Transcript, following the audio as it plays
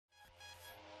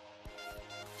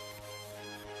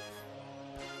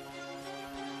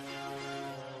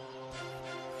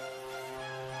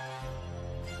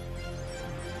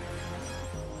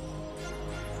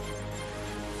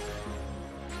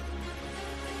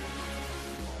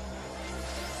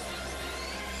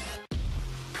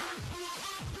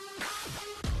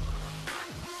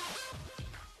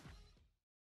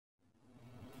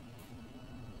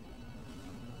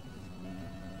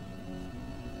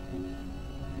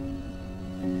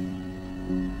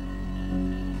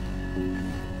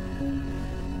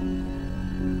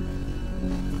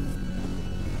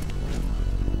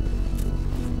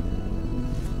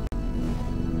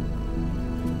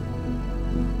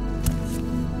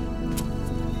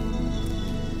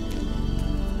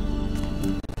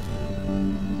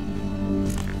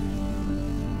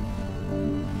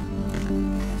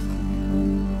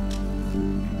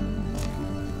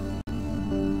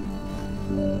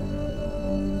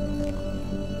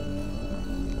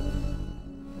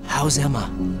How's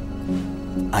Emma?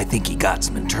 I think he got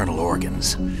some internal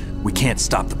organs. We can't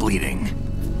stop the bleeding.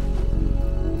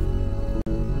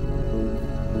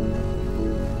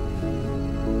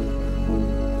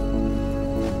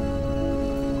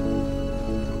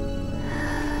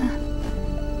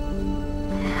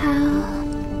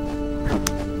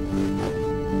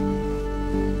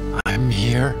 I'm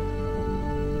here.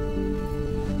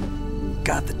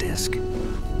 Got the disc.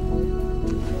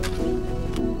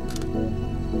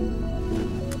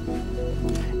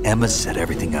 Emma set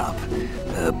everything up.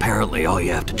 Apparently all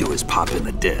you have to do is pop in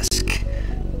the disc.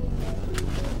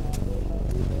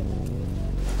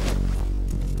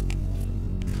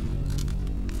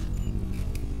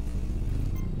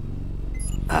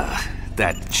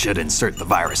 That should insert the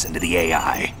virus into the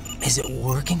AI. Is it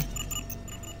working?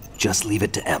 Just leave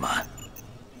it to Emma.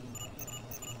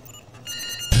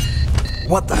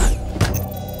 What the?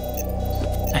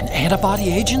 An antibody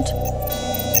agent?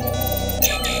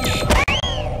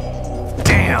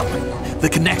 Damn! The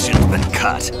connection's been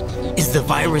cut. Is the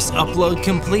virus upload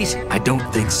complete? I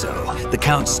don't think so. The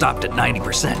count stopped at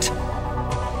 90%.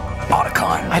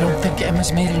 Otacon. I don't think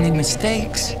Emma's made any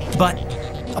mistakes. But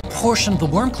a portion of the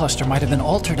worm cluster might have been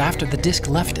altered after the disc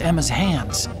left Emma's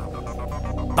hands.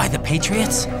 By the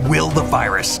Patriots? Will the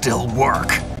virus still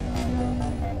work?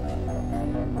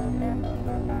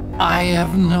 I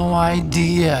have no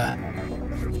idea.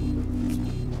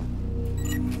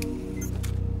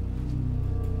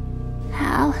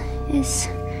 Hal, is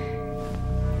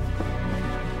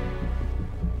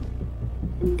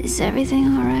everything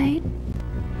all right?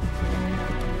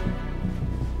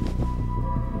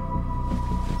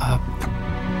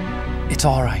 It's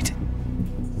all right.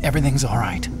 Everything's all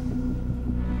right.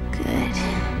 Good.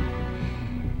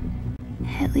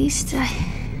 At least I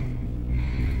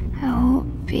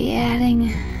won't be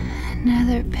adding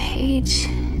another page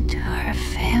to our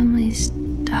family's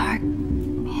dark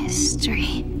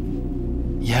history.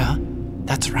 Yeah,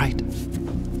 that's right.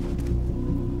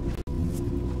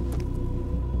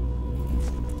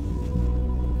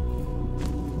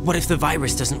 What if the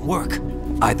virus doesn't work?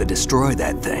 Either destroy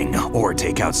that thing, or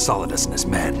take out Solidus and his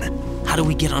men. How do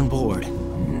we get on board?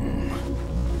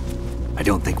 I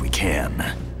don't think we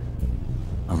can.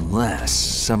 Unless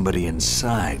somebody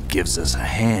inside gives us a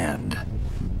hand.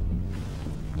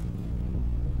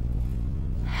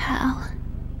 Hal,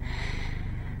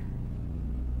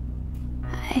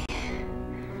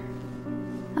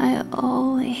 I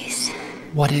always...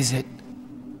 What is it?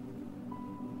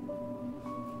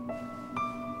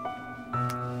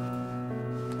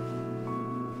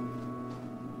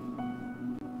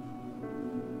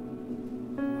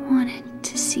 wanted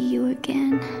to see you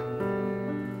again.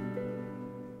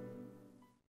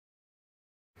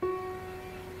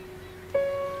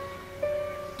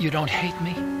 You don't hate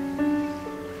me?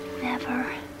 Never.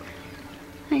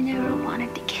 I never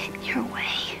wanted to get in your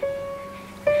way.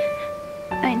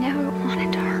 I never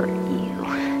wanted to hurt you.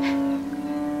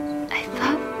 I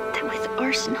thought that with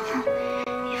Arsenal,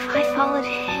 if I followed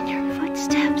in your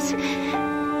footsteps,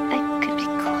 I could be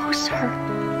closer.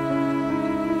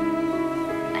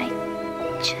 I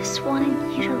just wanted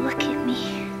you to look at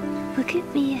me. Look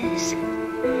at me as a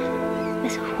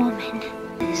woman.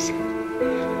 As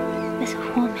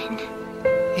a woman.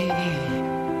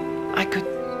 I could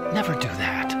never do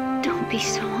that. Don't be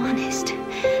so honest.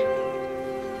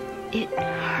 It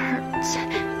hurts.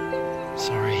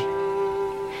 Sorry.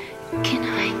 Can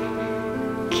I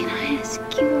ask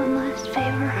you one last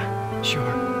favor?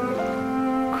 Sure.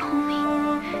 Call me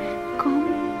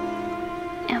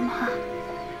Emma.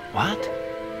 What?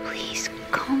 Please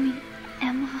call me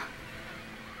Emma.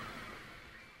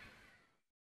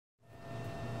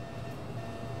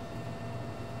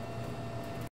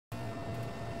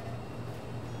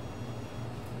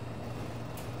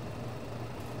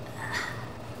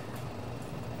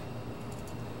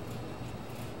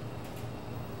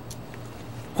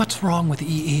 What's wrong with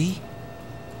EE?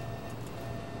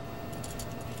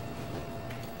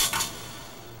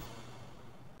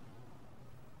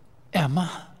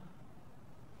 Emma?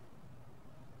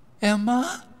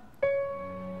 Emma?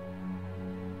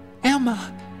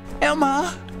 Emma?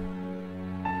 Emma?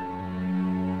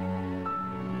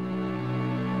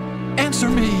 Answer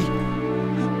me!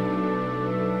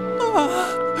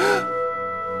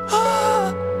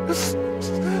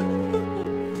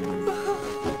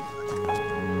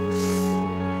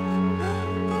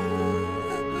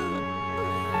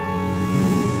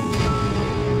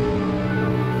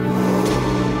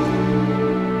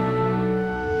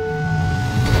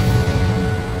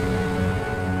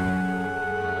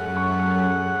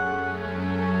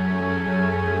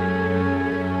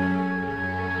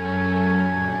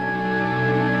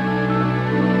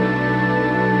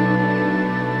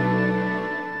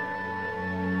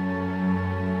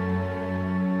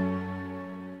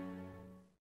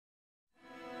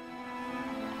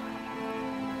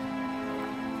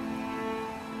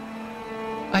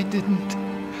 I didn't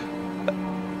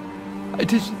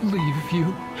leave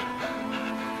you.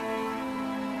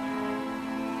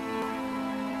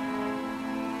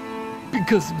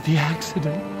 Because of the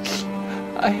accident,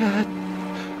 I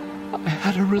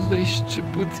had a relationship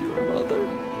with your mother.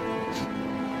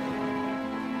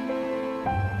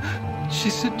 She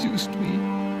seduced me.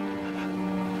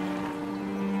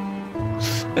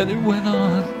 And it went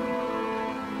on.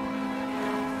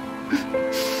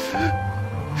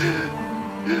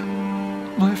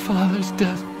 My father's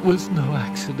death was no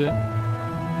accident.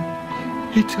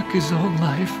 He took his own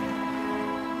life.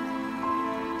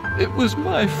 It was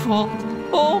my fault.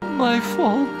 All my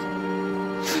fault.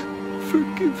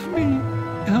 Forgive me,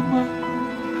 Emma.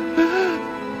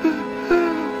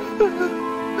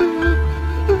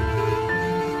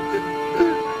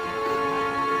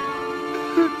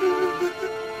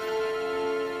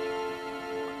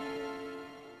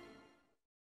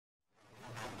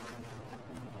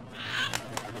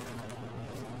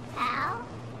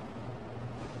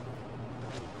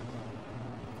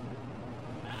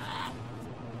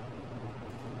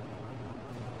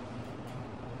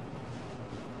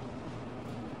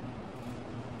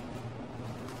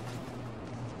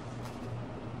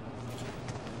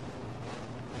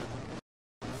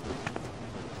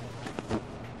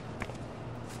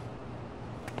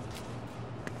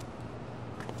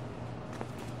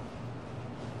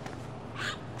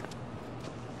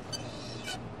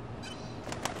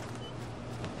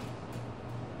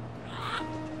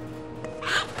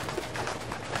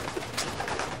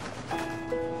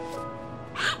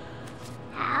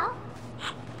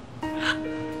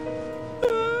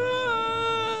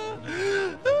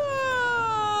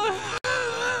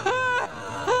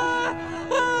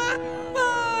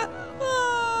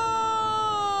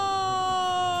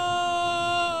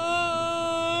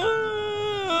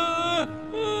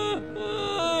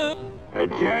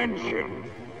 Attention!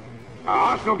 Our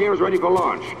arsenal gear is ready for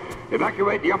launch.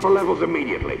 Evacuate the upper levels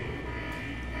immediately.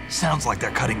 Sounds like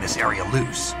they're cutting this area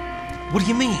loose. What do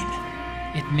you mean?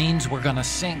 It means we're gonna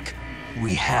sink.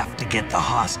 We have to get the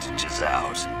hostages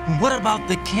out. What about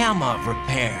the camera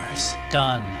repairs?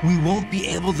 Done. We won't be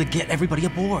able to get everybody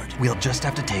aboard. We'll just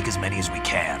have to take as many as we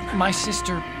can. My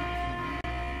sister...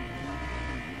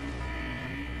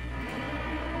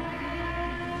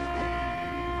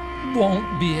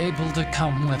 won't be able to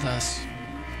come with us.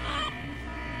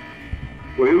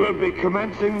 We will be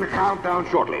commencing the countdown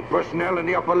shortly. Personnel in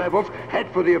the upper levels,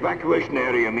 head for the evacuation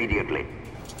area immediately.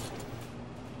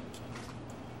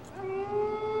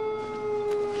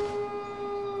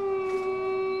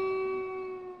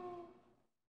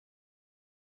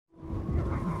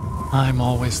 I'm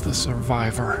always the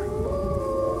survivor.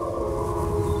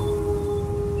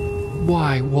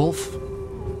 Why, Wolf?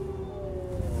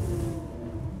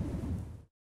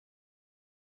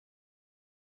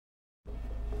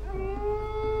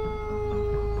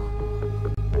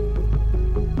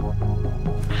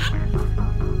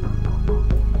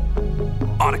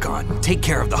 Take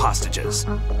care of the hostages.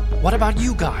 What about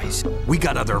you guys? We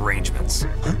got other arrangements.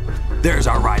 There's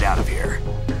our ride out of here.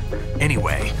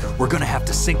 Anyway, we're gonna have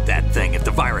to sink that thing if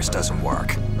the virus doesn't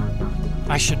work.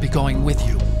 I should be going with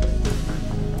you.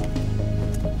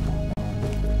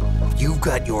 You've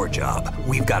got your job,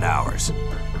 we've got ours.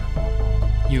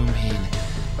 You mean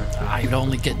I'd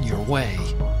only get in your way?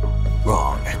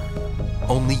 Wrong.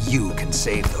 Only you can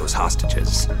save those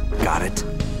hostages. Got it?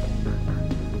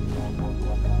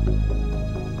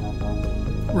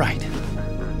 Right.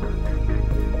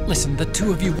 Listen, the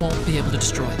two of you won't be able to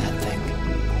destroy that thing.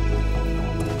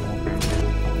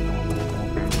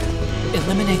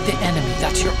 Eliminate the enemy.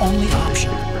 That's your only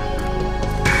option.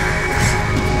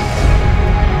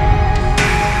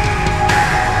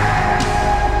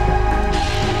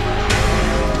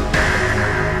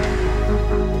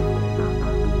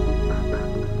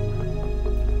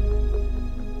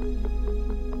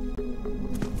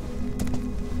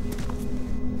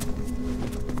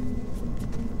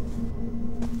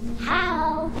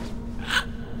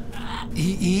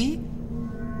 E?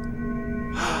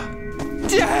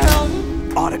 Damn!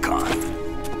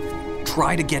 Otacon.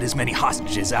 Try to get as many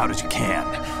hostages out as you can.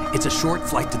 It's a short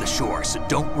flight to the shore, so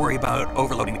don't worry about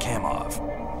overloading the cam off.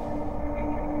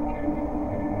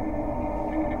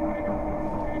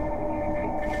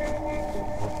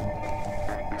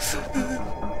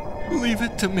 Leave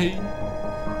it to me.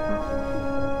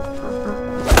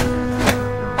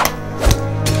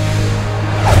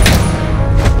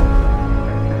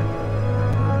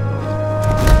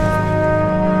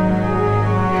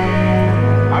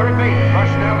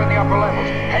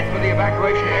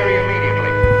 Evacuation area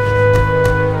immediately.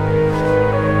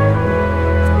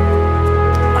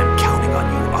 I'm counting on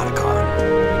you.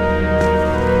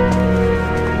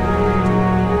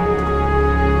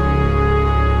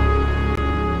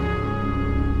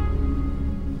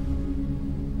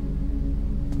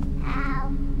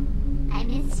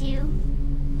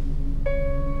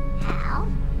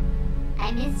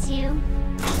 I miss you.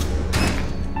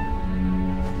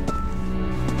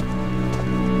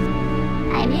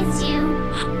 I miss you.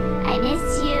 I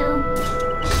miss you.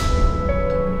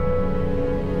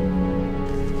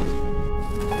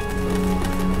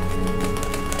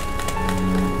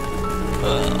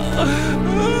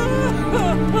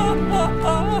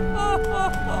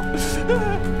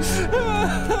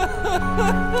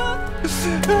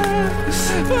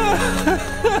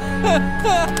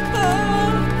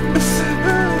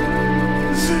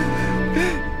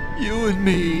 You and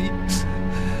me,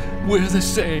 we're the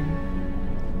same.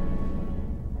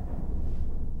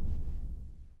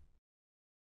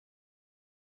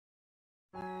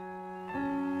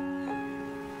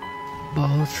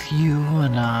 Both you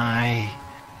and I,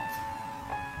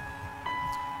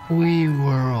 we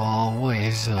were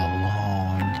always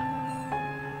alone.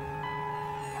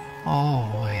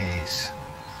 Always.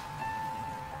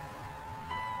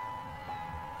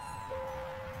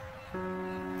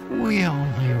 We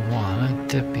only wanted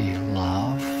to be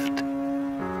loved.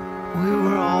 We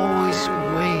were always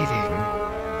waiting.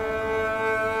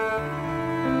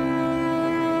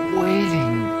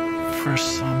 Waiting for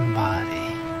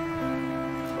somebody.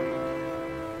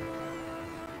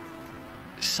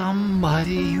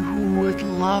 Somebody who would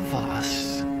love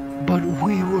us. But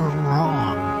we were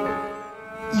wrong.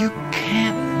 You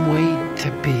can't wait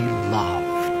to be loved.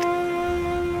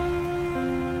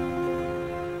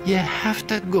 You have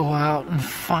to go out and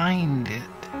find it.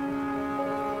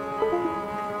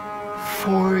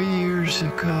 4 years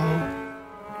ago,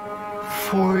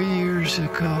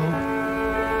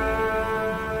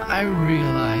 I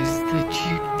realized that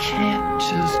you can't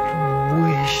just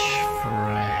wish for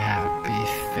a happy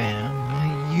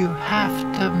family. You have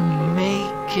to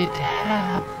make it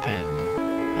happen.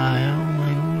 I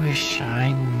only wish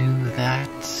I knew that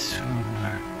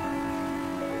sooner.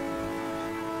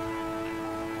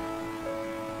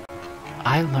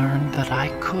 I learned that I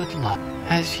could love,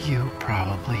 as you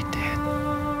probably did,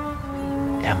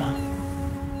 Emma.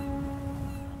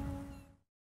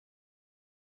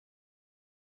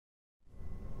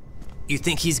 You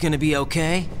think he's gonna be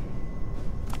okay?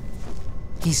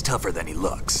 He's tougher than he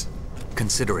looks.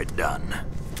 Consider it done.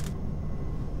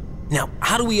 Now,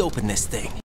 how do we open this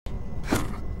thing?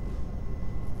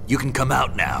 You can come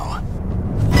out now.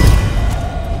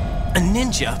 A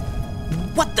ninja?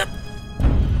 What the?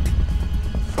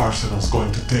 Arsenal's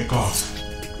going to take off.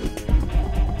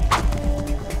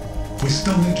 We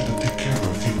still need you to take care of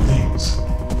a few things.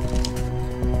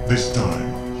 This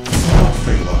time, don't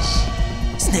fail us.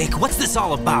 Snake, what's this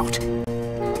all about?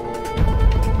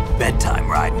 Bedtime,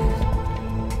 Raiden.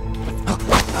 I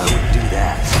wouldn't do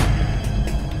that.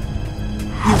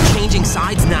 You're changing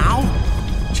sides now?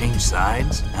 Change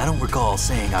sides? I don't recall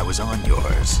saying I was on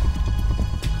yours.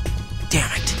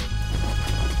 Damn it.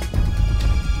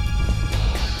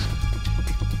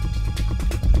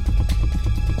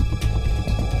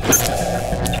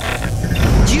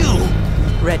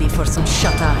 You! Ready for some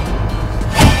shut-eye?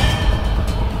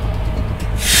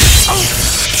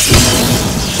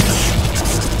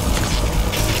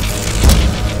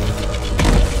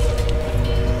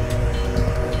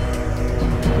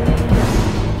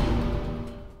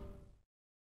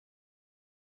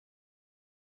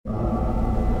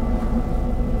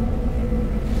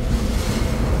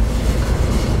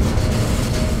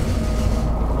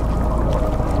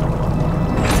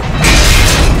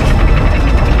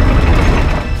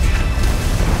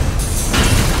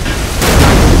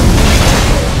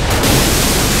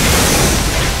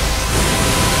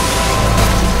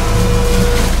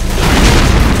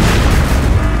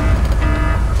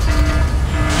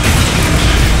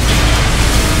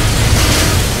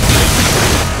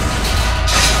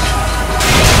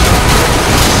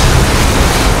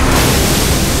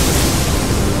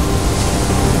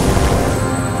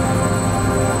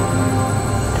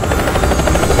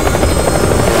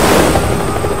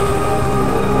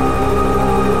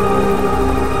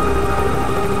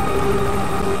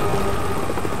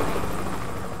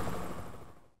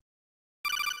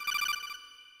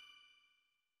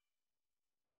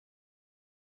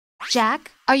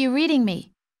 Jack, are you reading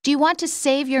me? Do you want to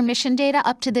save your mission data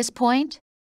up to this point?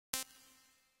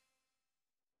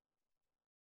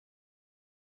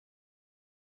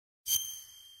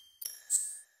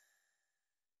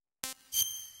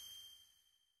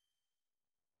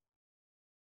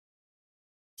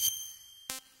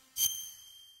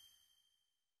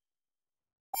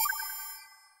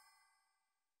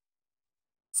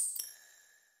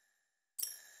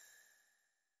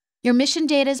 Your mission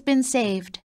data's been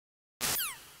saved.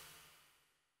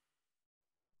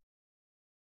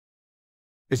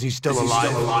 Is he still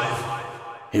alive?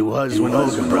 He was when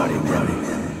Olga brought him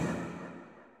in.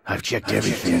 I've checked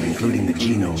everything, including the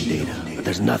genome data, but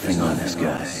there's nothing on this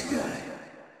guy.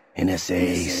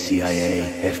 NSA,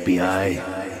 CIA, FBI.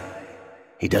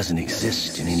 He doesn't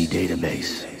exist in any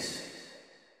database.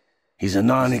 He's a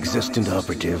non-existent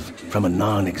operative from a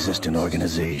non-existent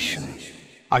organization.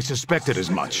 I suspected as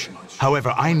much.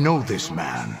 However, I know this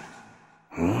man.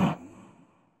 Huh?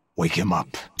 Wake him up.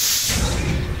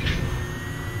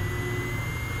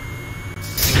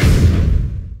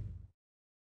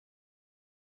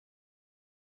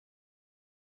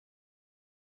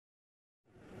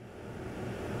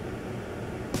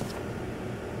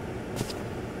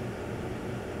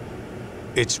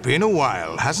 It's been a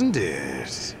while, hasn't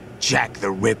it, Jack the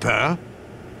Ripper?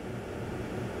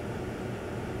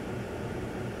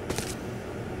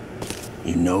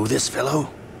 You know this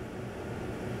fellow?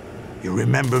 You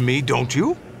remember me, don't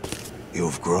you?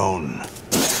 You've grown.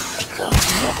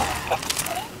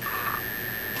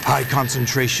 High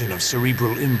concentration of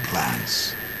cerebral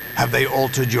implants. Have they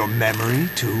altered your memory,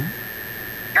 too?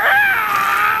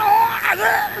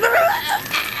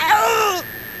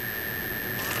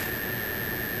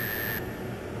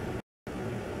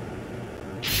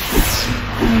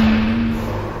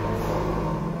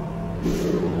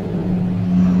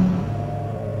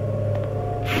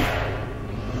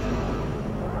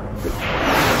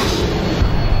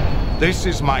 This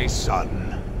is my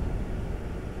son.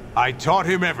 I taught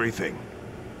him everything.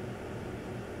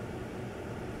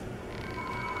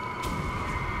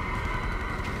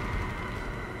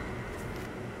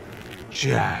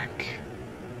 Jack.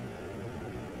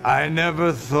 I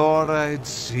never thought I'd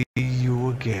see you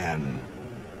again.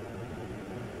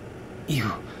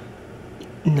 You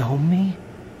know me?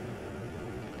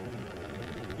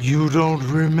 You don't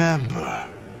remember.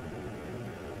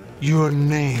 Your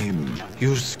name,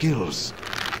 your skills,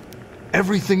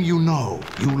 everything you know,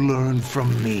 you learned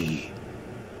from me.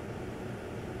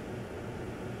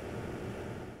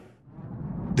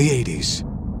 The 80s.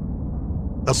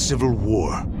 A civil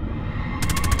war.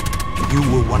 You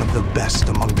were one of the best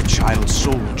among the child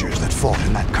soldiers that fought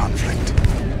in that conflict.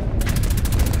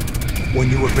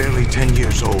 When you were barely 10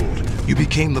 years old, you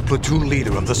became the platoon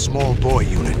leader of the small boy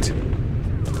unit.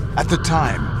 At the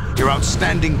time, your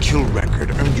outstanding kill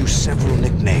record earned you several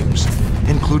nicknames,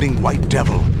 including White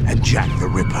Devil and Jack the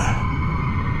Ripper.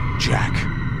 Jack,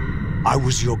 I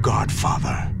was your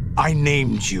godfather. I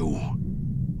named you.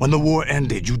 When the war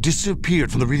ended, you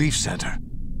disappeared from the relief center.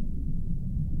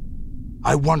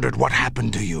 I wondered what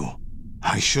happened to you.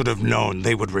 I should have known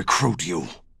they would recruit you.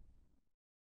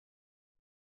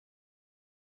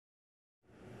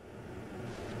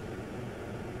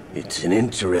 It's an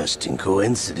interesting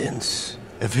coincidence.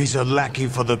 If he's a lackey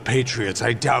for the Patriots,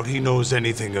 I doubt he knows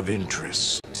anything of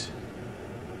interest.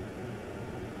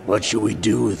 What should we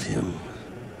do with him?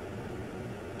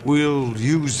 We'll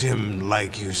use him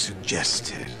like you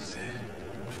suggested.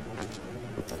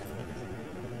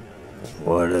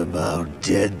 What about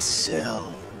Dead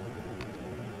Cell?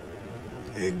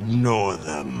 Ignore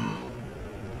them.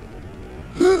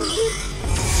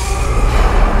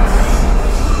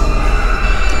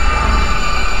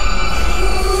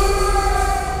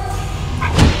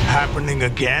 Happening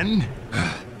again?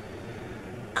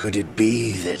 Could it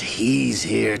be that he's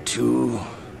here too?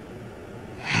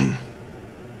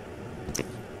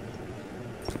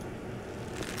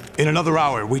 In another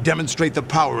hour, we demonstrate the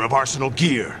power of Arsenal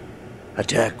gear.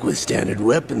 Attack with standard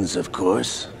weapons, of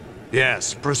course.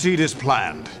 Yes, proceed as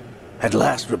planned. At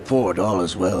last report, all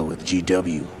is well with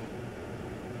GW.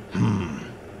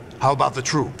 How about the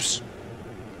troops?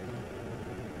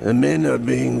 The men are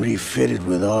being refitted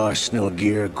with Arsenal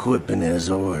gear equipment as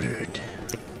ordered.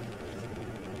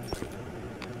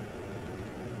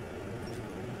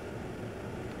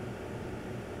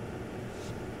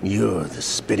 You're the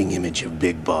spitting image of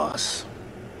Big Boss.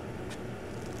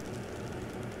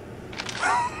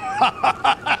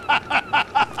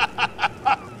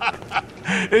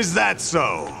 Is that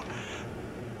so?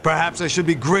 Perhaps I should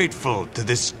be grateful to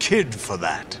this kid for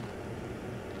that.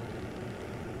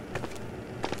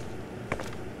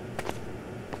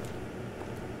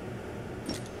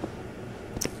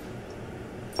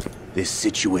 This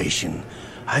situation,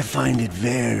 I find it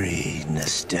very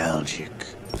nostalgic.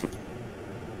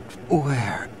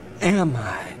 Where am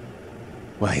I?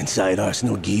 Why, inside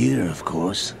Arsenal gear, of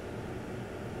course.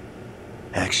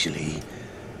 Actually,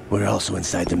 we're also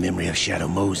inside the memory of Shadow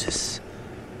Moses.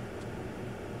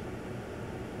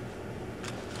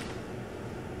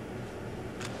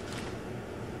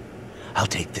 I'll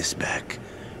take this back.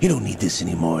 You don't need this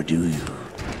anymore, do you?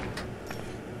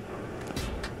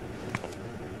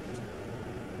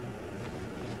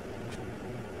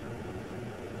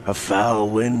 A foul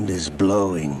wind is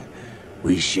blowing.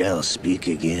 We shall speak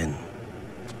again.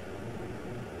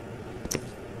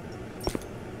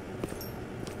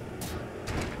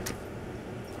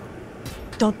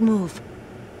 Don't move.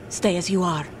 Stay as you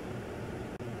are.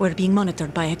 We're being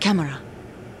monitored by a camera.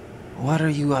 What are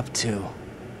you up to?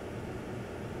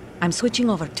 I'm switching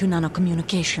over to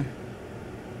nano-communication.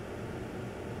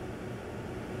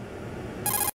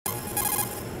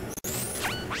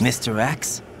 Mr.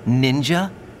 X?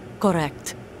 Ninja?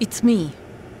 Correct. It's me.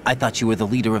 I thought you were the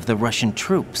leader of the Russian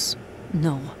troops.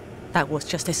 No, that was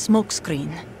just a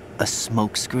smokescreen. A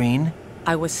smokescreen?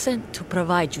 I was sent to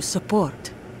provide you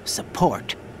support.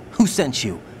 Support? Who sent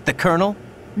you? The Colonel?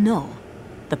 No,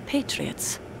 the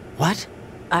Patriots. What?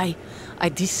 I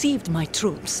deceived my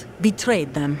troops,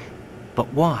 betrayed them.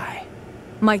 But why?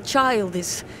 My child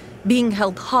is being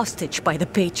held hostage by the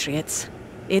Patriots.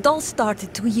 It all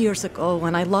started 2 years ago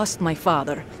when I lost my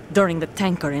father during the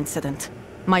tanker incident.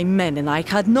 My men and I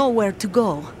had nowhere to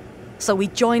go, so we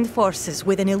joined forces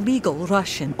with an illegal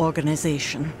Russian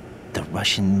organization. The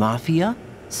Russian Mafia?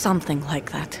 Something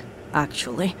like that,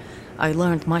 actually. I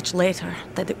learned much later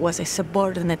that it was a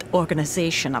subordinate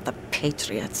organization of the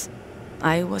Patriots.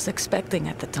 I was expecting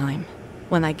at the time.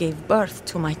 When I gave birth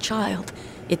to my child,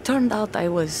 it turned out I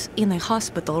was in a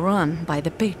hospital run by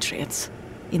the Patriots.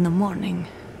 In the morning,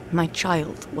 my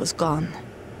child was gone.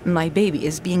 My baby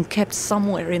is being kept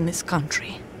somewhere in this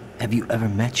country. Have you ever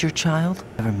met your child?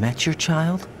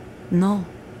 No.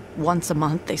 Once a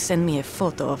month they send me a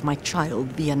photo of my child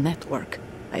via network.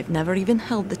 I've never even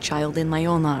held the child in my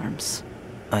own arms.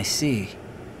 I see.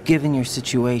 Given your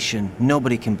situation,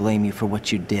 nobody can blame you for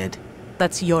what you did.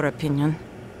 That's your opinion.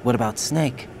 What about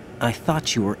Snake? I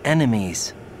thought you were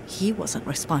enemies. He wasn't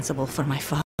responsible for my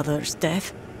father's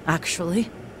death. Actually,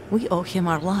 we owe him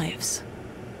our lives.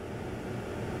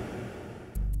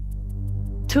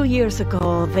 2 years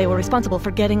ago, they were responsible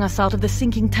for getting us out of the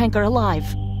sinking tanker alive.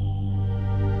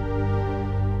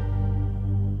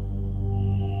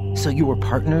 So you were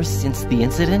partners since the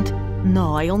incident?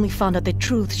 No, I only found out the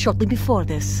truth shortly before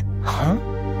this. Huh?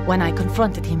 When I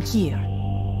confronted him here.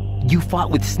 You fought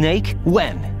with Snake?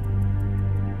 When?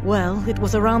 Well, it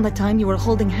was around the time you were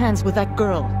holding hands with that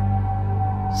girl.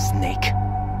 Snake.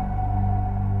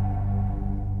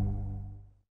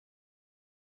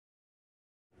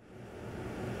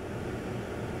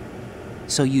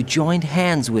 So you joined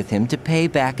hands with him to pay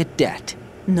back a debt?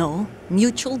 No,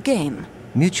 mutual gain.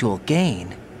 Mutual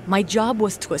gain? My job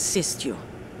was to assist you.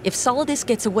 If Solidus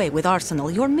gets away with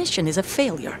Arsenal, your mission is a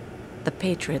failure. The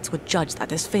Patriots would judge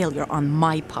that as failure on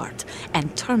my part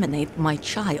and terminate my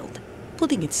child.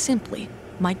 Putting it simply,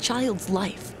 my child's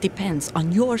life depends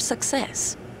on your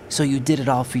success. So you did it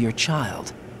all for your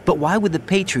child. But why would the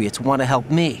Patriots want to help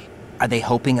me? Are they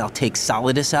hoping I'll take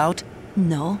Solidus out?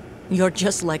 No, you're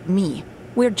just like me.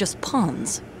 We're just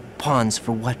pawns. Pawns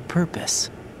for what purpose?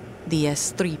 The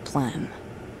S3 plan.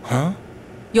 Huh?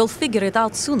 You'll figure it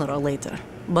out sooner or later,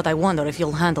 but I wonder if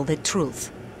you'll handle the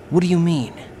truth. What do you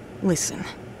mean? Listen,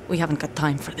 we haven't got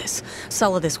time for this.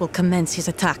 Solidus will commence his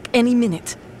attack any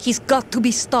minute. He's got to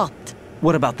be stopped.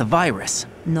 What about the virus?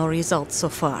 No results so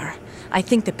far. I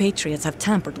think the Patriots have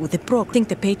tampered with the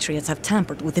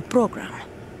program.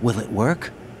 Will it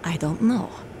work? I don't know.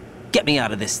 Get me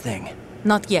out of this thing.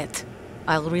 Not yet.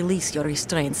 I'll release your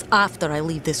restraints after I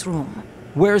leave this room.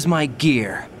 Where's my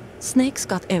gear? Snake's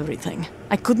got everything.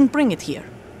 I couldn't bring it here.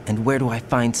 And where do I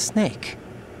find Snake?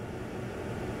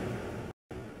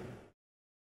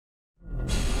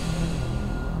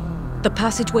 The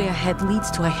passageway ahead leads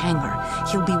to a hangar.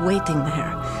 He'll be waiting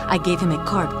there. I gave him a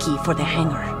card key for the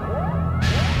hangar.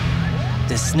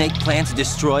 Does Snake plan to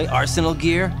destroy Arsenal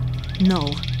gear?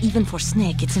 No. Even for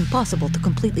Snake, it's impossible to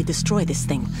completely destroy this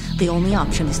thing. The only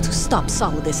option is to stop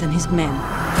Solidus and his men.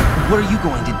 What are you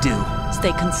going to do?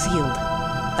 Stay concealed.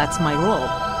 That's my role.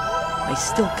 I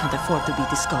still can't afford to be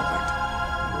discovered.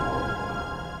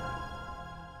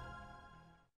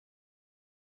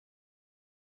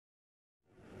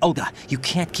 Olga, you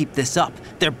can't keep this up.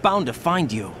 They're bound to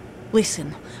find you.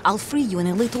 Listen, I'll free you in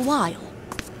a little while.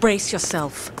 Brace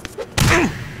yourself.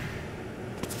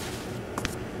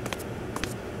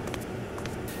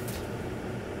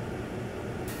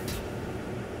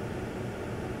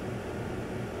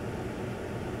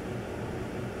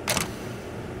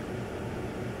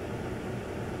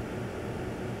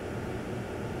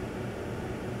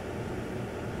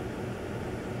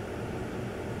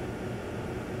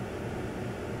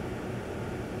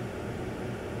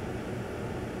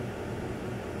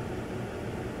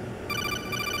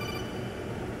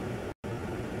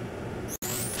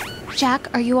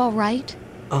 Jack, are you all right?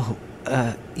 Oh,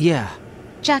 yeah.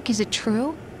 Jack, is it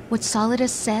true? What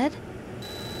Solidus said?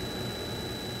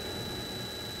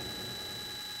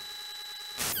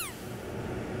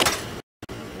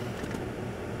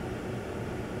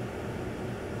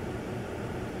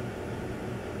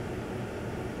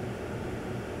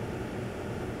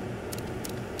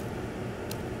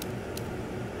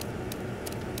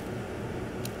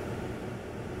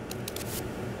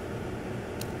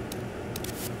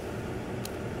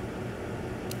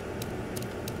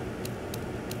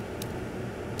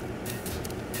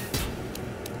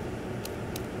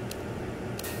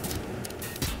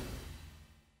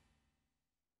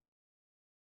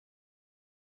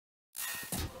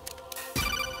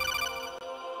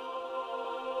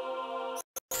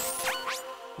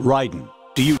 Raiden,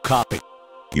 do you copy?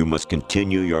 You must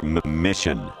continue your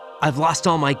mission. I've lost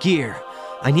all my gear.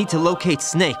 I need to locate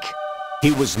Snake.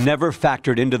 He was never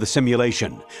factored into the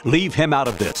simulation. Leave him out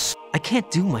of this. I can't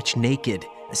do much naked,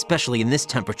 especially in this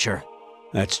temperature.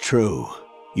 That's true.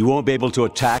 You won't be able to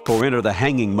attack or enter the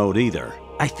hanging mode either.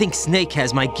 I think Snake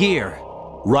has my gear.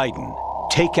 Raiden,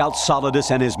 take out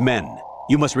Solidus and his men.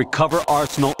 You must recover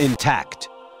Arsenal intact.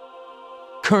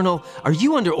 Colonel, are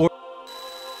you under order?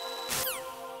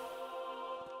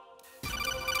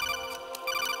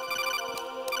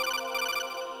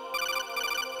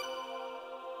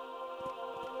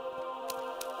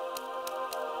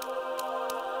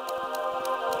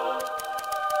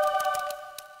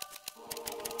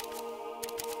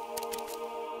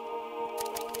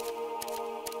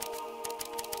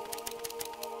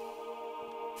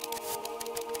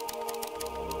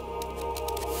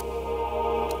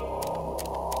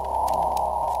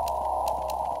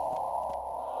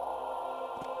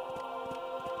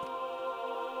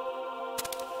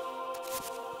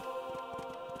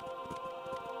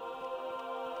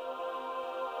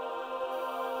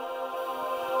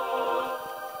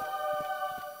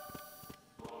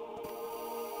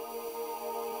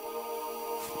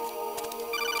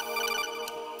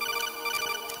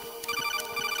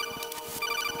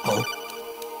 Oh?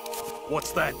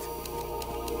 What's that?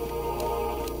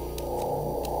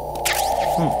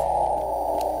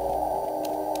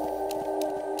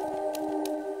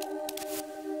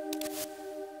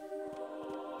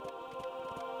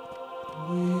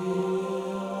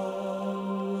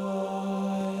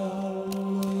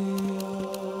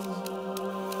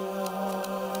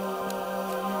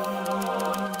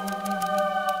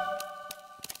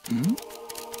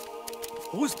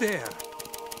 Who's there?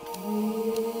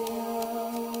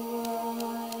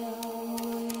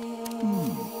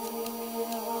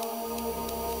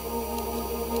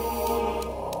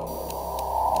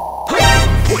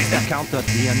 Count at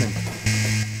the end.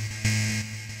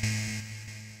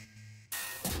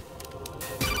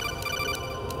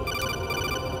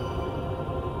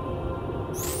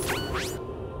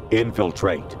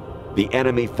 Infiltrate the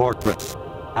enemy fortress,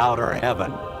 Outer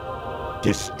Heaven.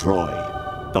 Destroy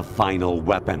the final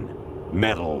weapon,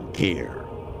 Metal Gear.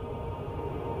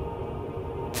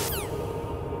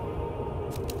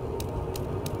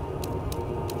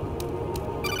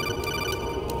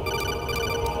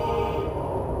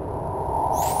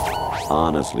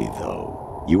 Honestly,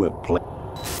 though, you have played...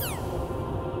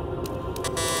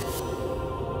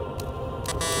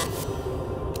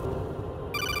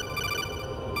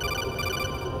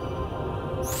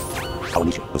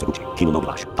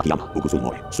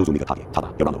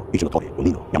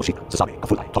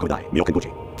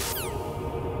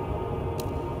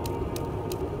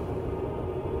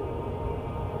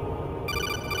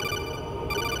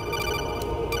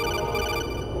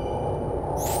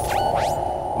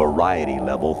 Variety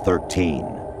level 13.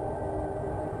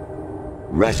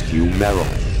 Rescue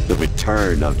Meryl, the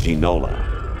return of Ginola.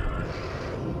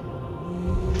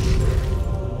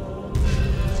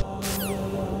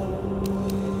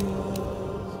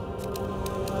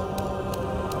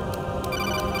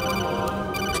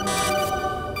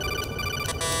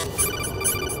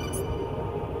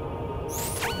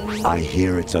 I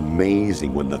hear it's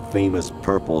amazing when the famous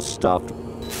purple stuffed...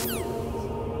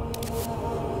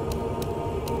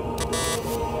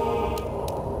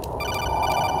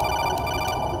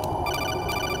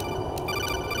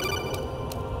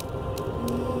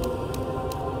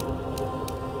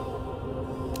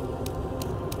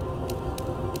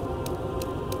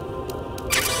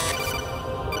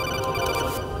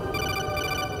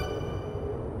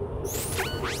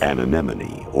 an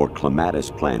anemone or clematis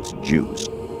plant's juice.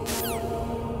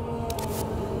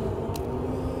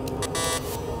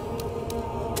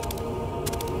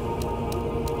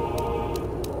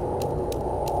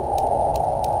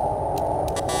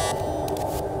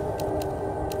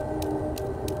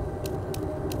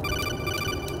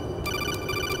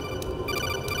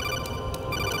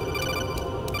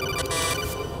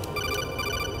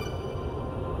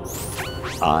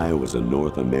 I was a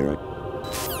North American.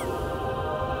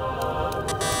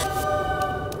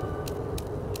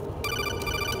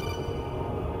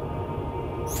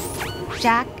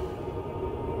 Jack?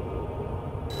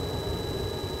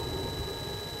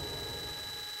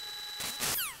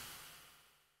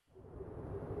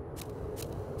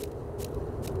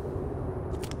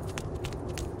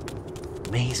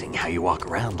 Amazing how you walk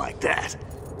around like that.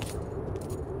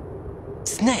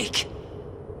 Snake!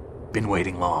 Been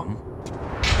waiting long?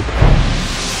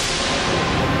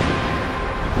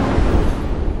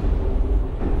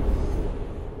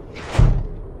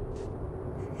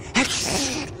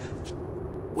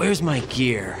 Where's my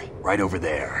gear? Right over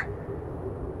there.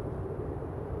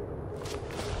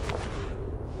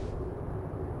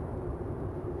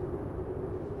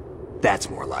 That's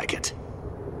more like it.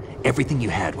 Everything you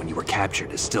had when you were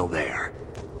captured is still there.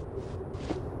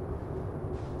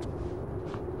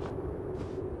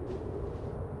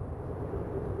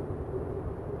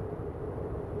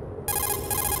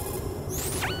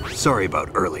 Sorry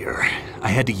about earlier. I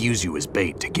had to use you as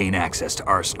bait to gain access to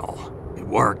Arsenal. It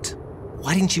worked.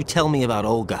 Why didn't you tell me about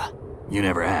Olga? You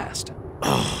never asked.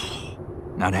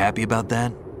 Not happy about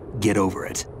that? Get over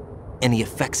it. Any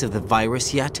effects of the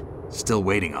virus yet? Still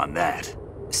waiting on that.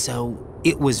 So,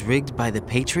 it was rigged by the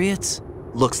Patriots?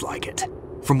 Looks like it.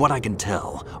 From what I can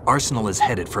tell, Arsenal is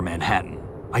headed for Manhattan.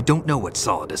 I don't know what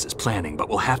Solidus is planning, but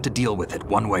we'll have to deal with it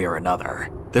one way or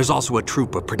another. There's also a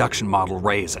troop of production model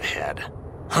Rays ahead.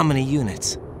 How many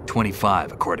units?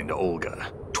 25, according to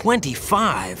Olga.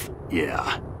 25?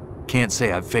 Yeah. Can't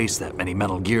say I've faced that many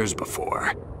Metal Gears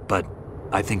before, but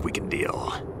I think we can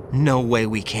deal. No way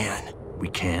we can. We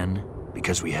can,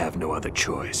 because we have no other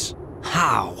choice.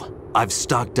 How? I've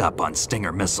stocked up on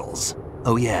Stinger missiles.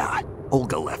 Oh yeah,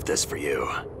 Olga left this for you.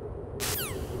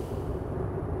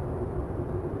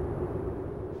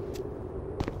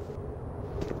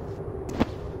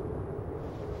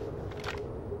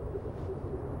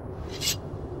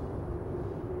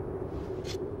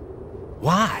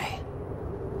 Why?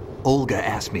 Olga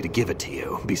asked me to give it to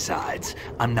you. Besides,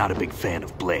 I'm not a big fan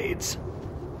of blades.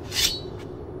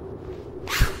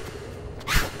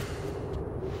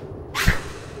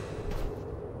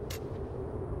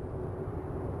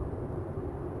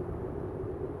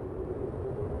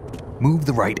 Move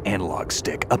the right analog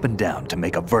stick up and down to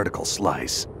make a vertical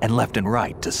slice, and left and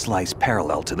right to slice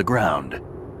parallel to the ground.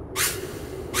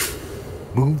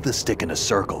 Move the stick in a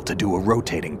circle to do a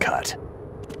rotating cut.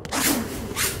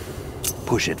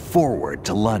 Push it forward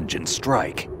to lunge and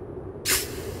strike.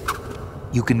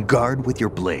 You can guard with your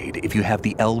blade if you have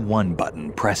the L1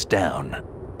 button pressed down.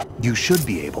 You should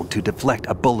be able to deflect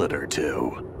a bullet or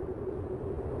two.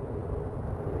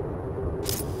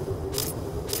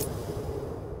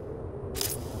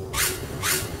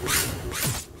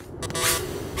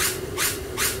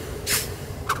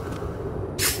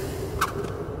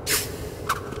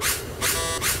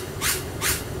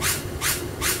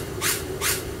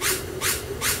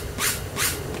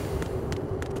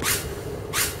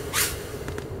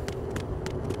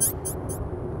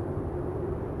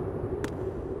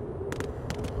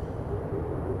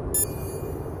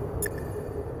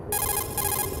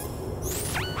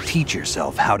 Teach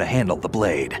yourself how to handle the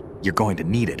blade. You're going to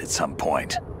need it at some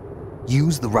point.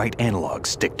 Use the right analog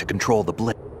stick to control the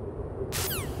blade.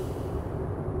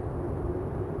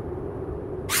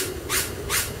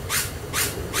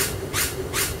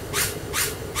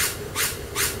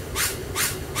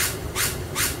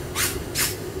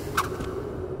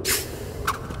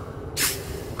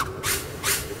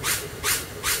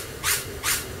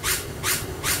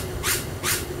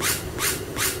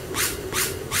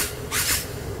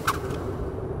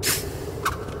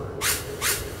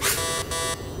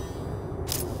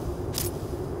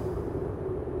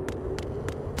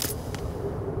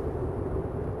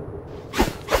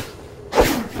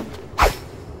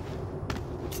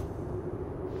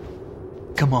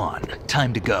 Come on,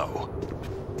 time to go.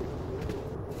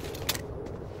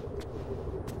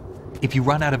 If you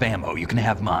run out of ammo, you can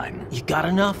have mine. You got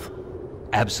enough?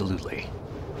 Absolutely.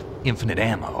 Infinite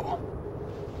ammo.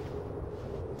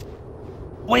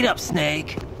 Wait up,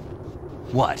 Snake!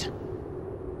 What?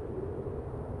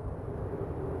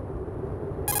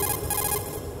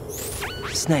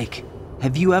 Snake,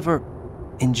 have you ever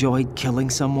enjoyed killing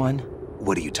someone?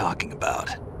 What are you talking about?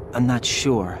 I'm not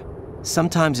sure.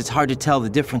 Sometimes it's hard to tell the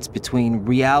difference between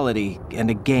reality and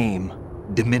a game.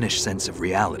 Diminished sense of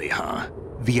reality, huh?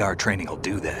 VR training will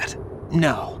do that.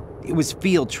 No, it was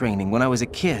field training when I was a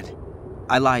kid.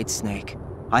 I lied, Snake.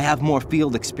 I have more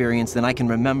field experience than I can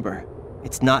remember.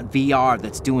 It's not VR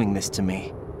that's doing this to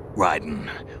me. Raiden,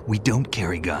 we don't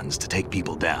carry guns to take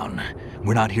people down.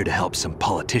 We're not here to help some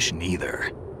politician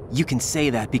either. You can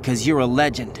say that because you're a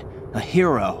legend, a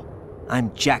hero.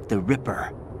 I'm Jack the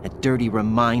Ripper, a dirty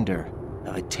reminder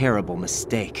of a terrible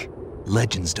mistake.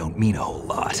 Legends don't mean a whole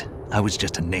lot. I was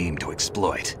just a name to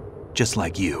exploit, just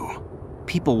like you.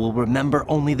 People will remember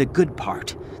only the good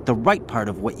part, the right part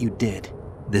of what you did.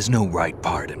 There's no right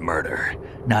part in murder,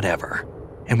 not ever.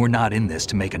 And we're not in this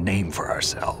to make a name for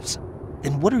ourselves.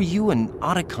 Then what are you and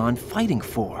Otacon fighting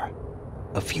for?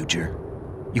 A future?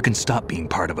 You can stop being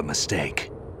part of a mistake,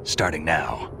 starting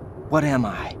now. What am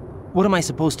I? What am I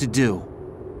supposed to do?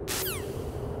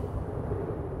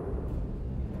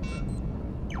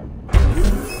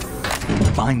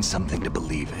 Find something to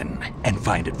believe in, and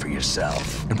find it for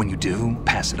yourself. And when you do,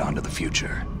 pass it on to the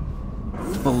future.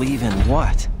 Believe in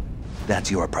what? That's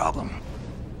your problem.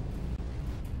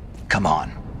 Come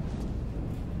on.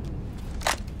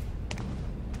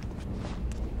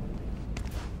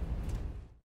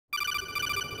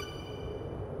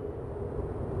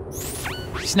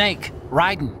 Snake,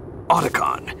 Raiden.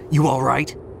 Otacon, you all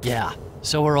right? Yeah,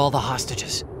 so are all the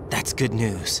hostages. That's good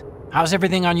news. How's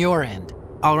everything on your end?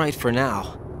 All right for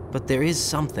now, but there is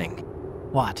something.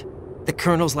 What? The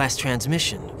Colonel's last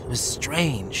transmission was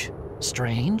strange.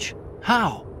 Strange?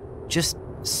 How? Just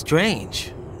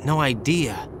strange. No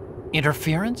idea.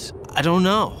 Interference? I don't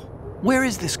know. Where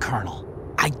is this Colonel?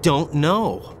 I don't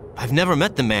know. I've never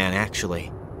met the man, actually.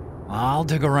 I'll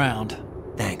dig around.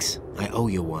 Thanks. I owe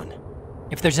you one.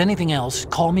 If there's anything else,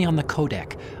 call me on the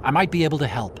codec. I might be able to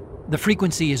help. The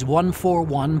frequency is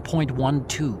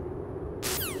 141.12.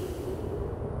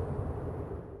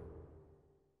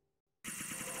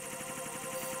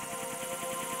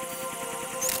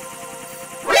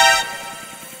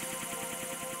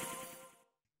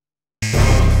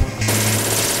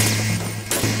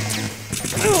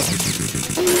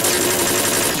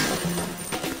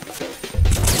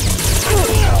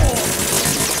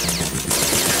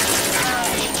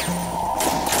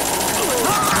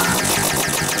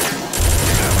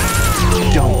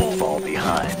 Don't fall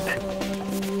behind.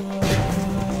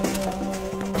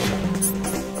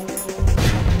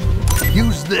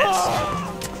 Use this.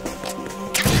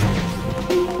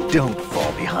 Don't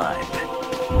fall behind.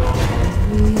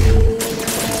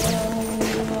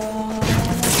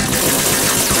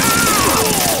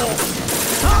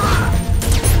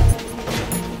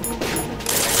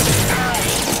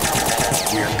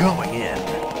 We're going in.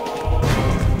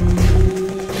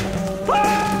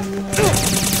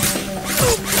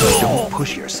 Don't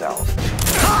push yourself.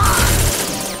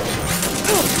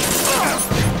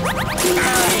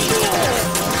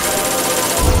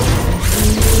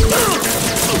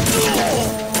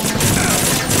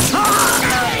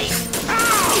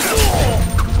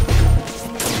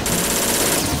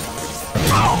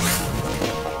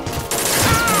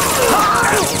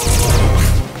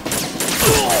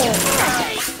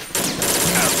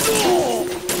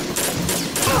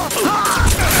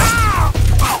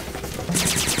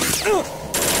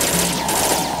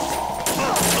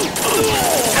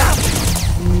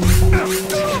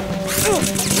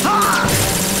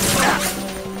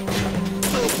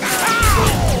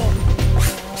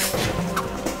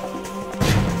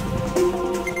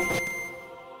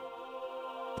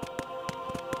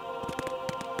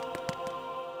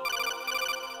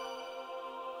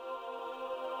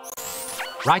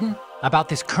 Raiden, about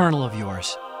this Colonel of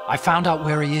yours. I found out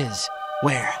where he is.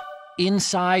 Where?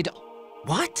 Inside.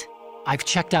 What? I've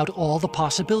checked out all the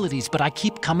possibilities, but I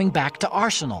keep coming back to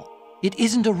Arsenal. It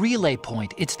isn't a relay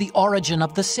point, it's the origin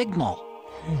of the signal.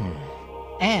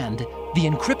 And the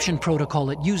encryption protocol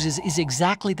it uses is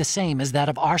exactly the same as that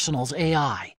of Arsenal's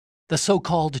AI, the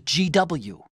so-called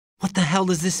GW. What the hell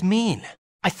does this mean?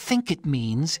 I think it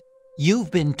means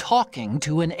you've been talking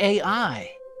to an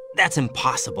AI. That's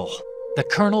impossible. The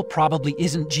Colonel probably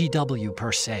isn't GW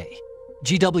per se.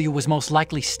 GW was most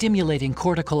likely stimulating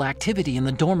cortical activity in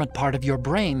the dormant part of your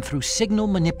brain through signal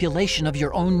manipulation of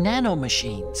your own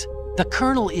nanomachines. The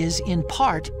Colonel is, in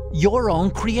part, your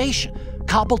own creation,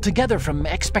 cobbled together from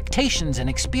expectations and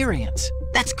experience.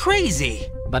 That's crazy!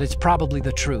 But it's probably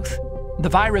the truth. The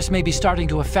virus may be starting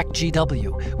to affect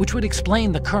GW, which would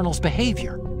explain the Colonel's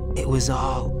behavior. It was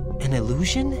all an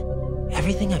illusion?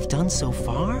 Everything I've done so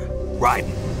far?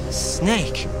 Raiden.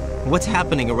 Snake, what's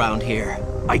happening around here?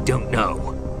 I don't know.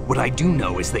 What I do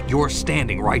know is that you're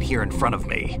standing right here in front of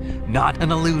me. Not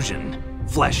an illusion.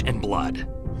 Flesh and blood.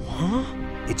 Huh?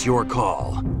 It's your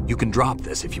call. You can drop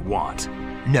this if you want.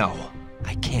 No,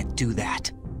 I can't do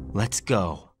that. Let's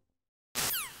go.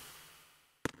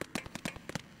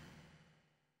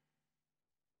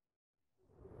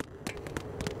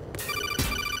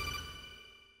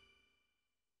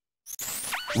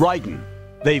 Raiden,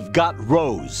 they've got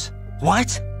Rose.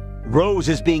 What? Rose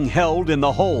is being held in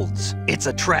the holds. It's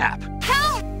a trap.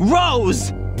 Help!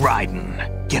 Rose!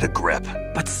 Raiden, get a grip.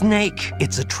 But Snake...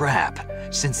 It's a trap.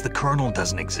 Since the Colonel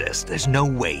doesn't exist, there's no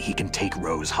way he can take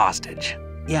Rose hostage.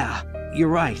 Yeah, you're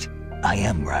right. I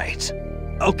am right.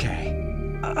 Okay.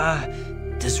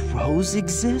 Does Rose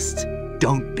exist?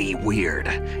 Don't be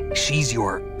weird. She's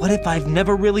your... What if I've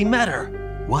never really met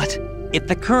her? What? If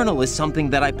the Colonel is something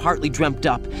that I partly dreamt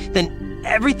up, then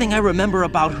everything I remember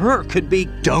about her could be...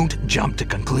 Don't jump to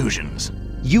conclusions.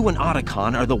 You and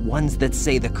Otacon are the ones that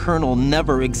say the Colonel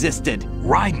never existed.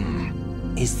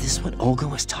 Raiden! Is this what Olga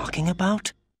was talking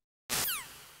about?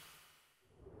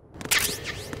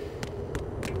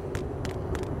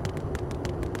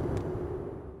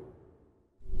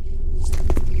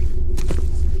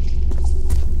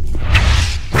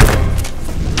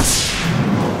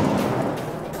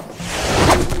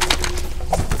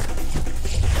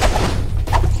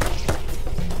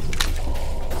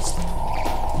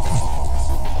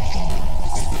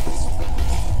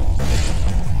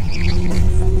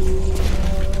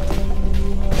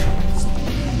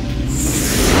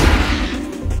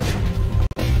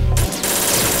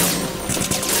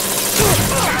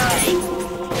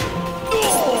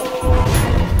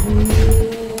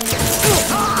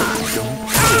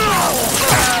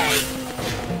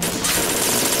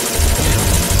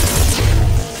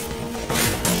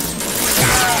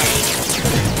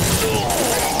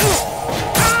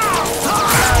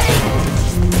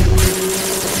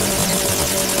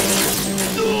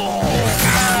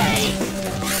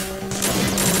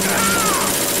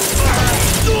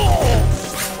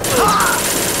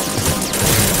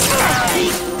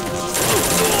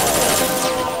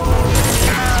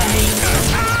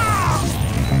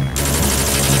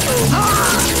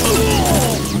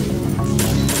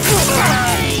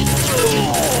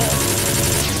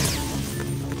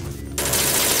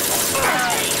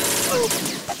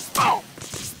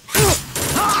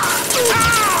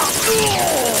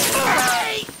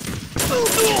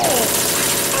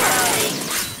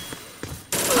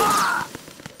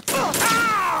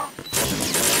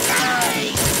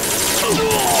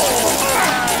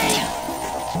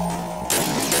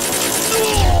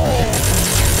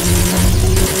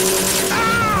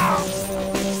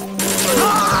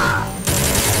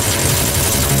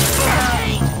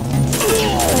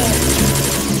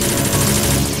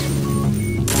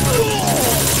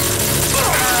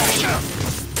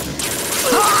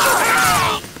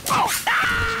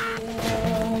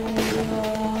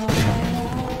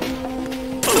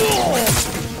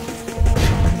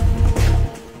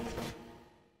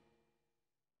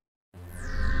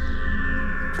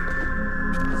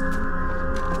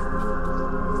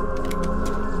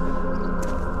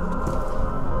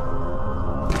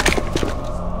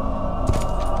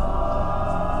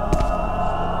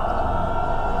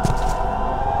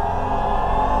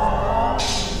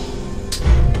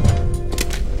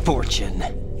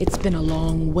 It's been a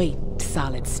long wait,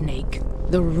 Solid Snake.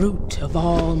 The root of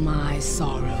all my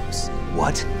sorrows.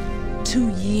 What? 2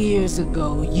 years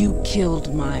ago, you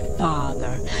killed my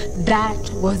father. That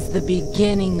was the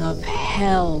beginning of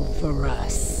hell for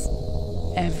us.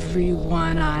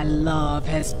 Everyone I love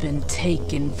has been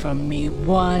taken from me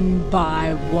one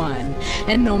by one.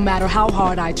 And no matter how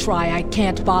hard I try, I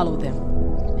can't follow them.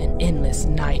 An endless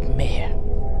nightmare.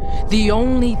 The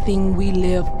only thing we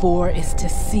live for is to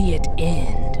see it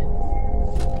end.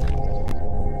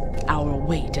 Our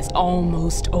wait is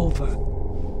almost over.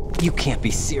 You can't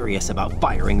be serious about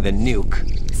firing the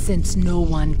nuke. Since no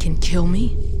one can kill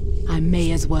me, I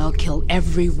may as well kill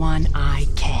everyone I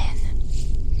can.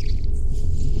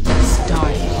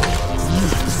 Starting you.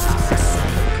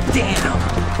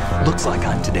 Damn! Looks like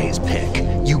I'm today's pick.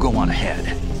 You go on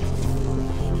ahead.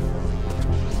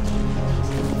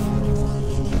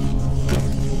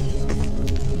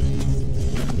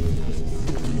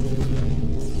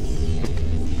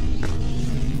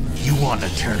 You want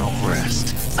eternal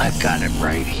rest? I've got it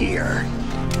right here.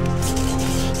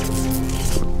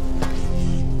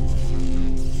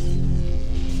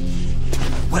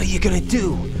 What are you gonna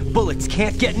do? Bullets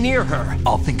can't get near her.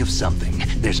 I'll think of something.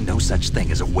 There's no such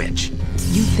thing as a witch.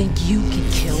 You think you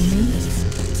can kill me?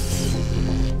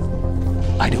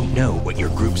 I don't know what your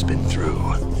group's been through,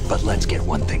 but let's get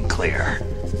one thing clear.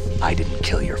 I didn't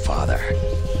kill your father.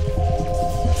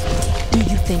 Do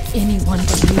you think anyone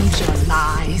believes your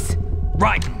lies?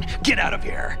 Raiden, get out of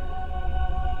here!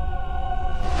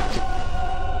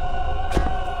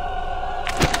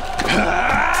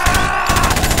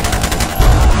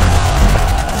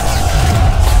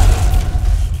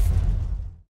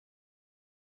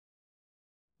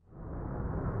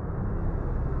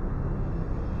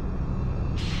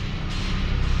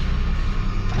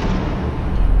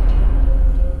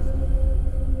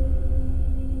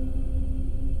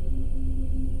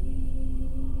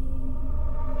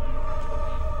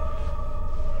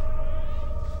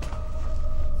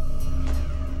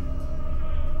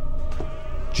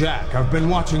 Jack, I've been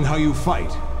watching how you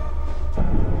fight.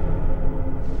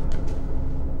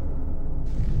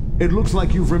 It looks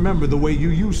like you've remembered the way you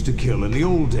used to kill in the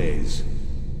old days.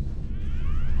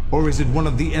 Or is it one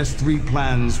of the S3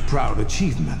 plan's proud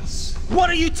achievements?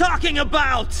 What are you talking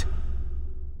about?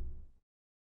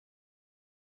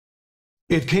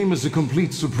 It came as a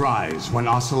complete surprise when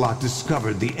Ocelot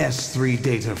discovered the S3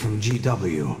 data from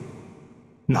GW.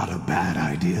 Not a bad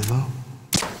idea, though.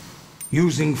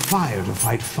 Using fire to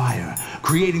fight fire,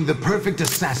 creating the perfect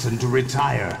assassin to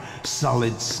retire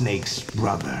Solid Snake's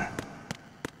brother.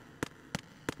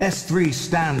 S3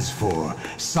 stands for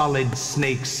Solid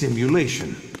Snake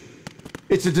Simulation.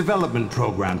 It's a development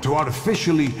program to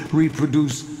artificially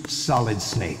reproduce Solid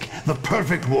Snake, the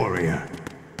perfect warrior.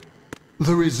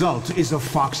 The result is a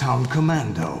Foxhound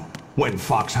Commando. When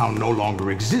Foxhound no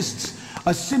longer exists,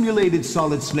 a simulated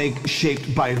Solid Snake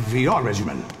shaped by a VR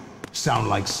regimen. Sound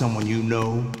like someone you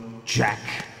know,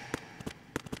 Jack?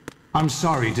 I'm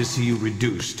sorry to see you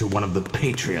reduced to one of the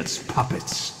Patriots'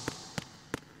 puppets.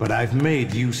 But I've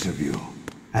made use of you,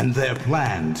 and their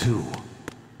plan too.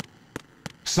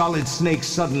 Solid Snake's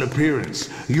sudden appearance,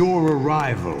 your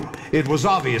arrival, it was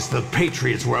obvious the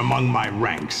Patriots were among my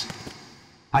ranks.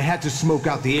 I had to smoke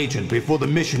out the agent before the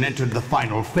mission entered the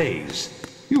final phase.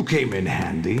 You came in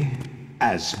handy,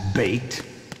 as bait.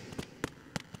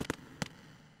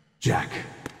 Jack,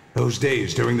 those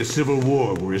days during the Civil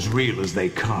War were as real as they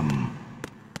come.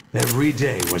 Every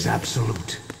day was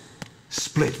absolute.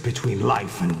 Split between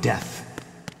life and death.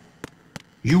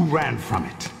 You ran from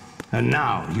it, and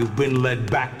now you've been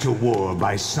led back to war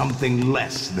by something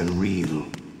less than real.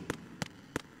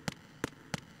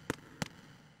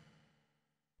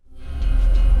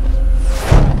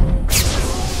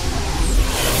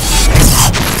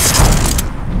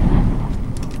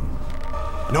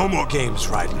 No more games,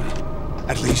 Raiden.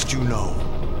 At least you know.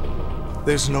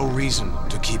 There's no reason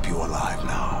to keep you alive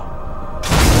now.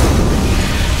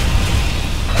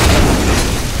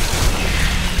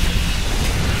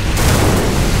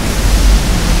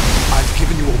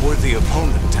 Given you a worthy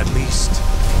opponent, at least.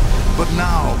 But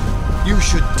now, you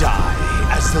should die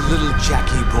as the little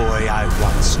Jackie boy I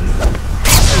once knew.